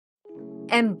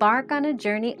Embark on a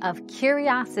journey of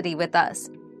curiosity with us.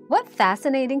 What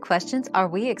fascinating questions are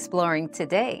we exploring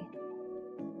today?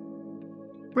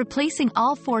 Replacing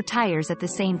all 4 tires at the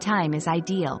same time is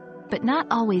ideal, but not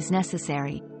always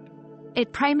necessary.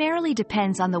 It primarily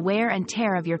depends on the wear and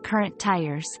tear of your current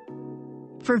tires.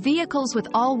 For vehicles with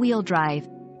all-wheel drive,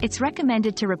 it's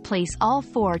recommended to replace all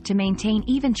 4 to maintain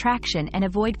even traction and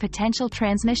avoid potential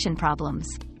transmission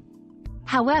problems.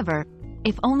 However,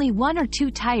 if only 1 or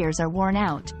 2 tires are worn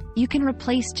out, you can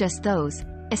replace just those,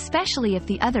 especially if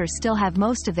the others still have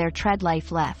most of their tread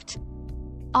life left.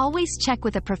 Always check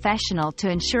with a professional to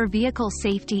ensure vehicle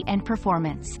safety and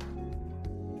performance.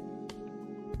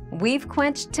 We've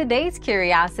quenched today's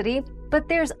curiosity, but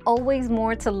there's always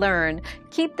more to learn.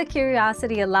 Keep the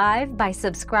curiosity alive by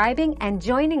subscribing and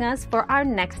joining us for our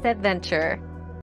next adventure.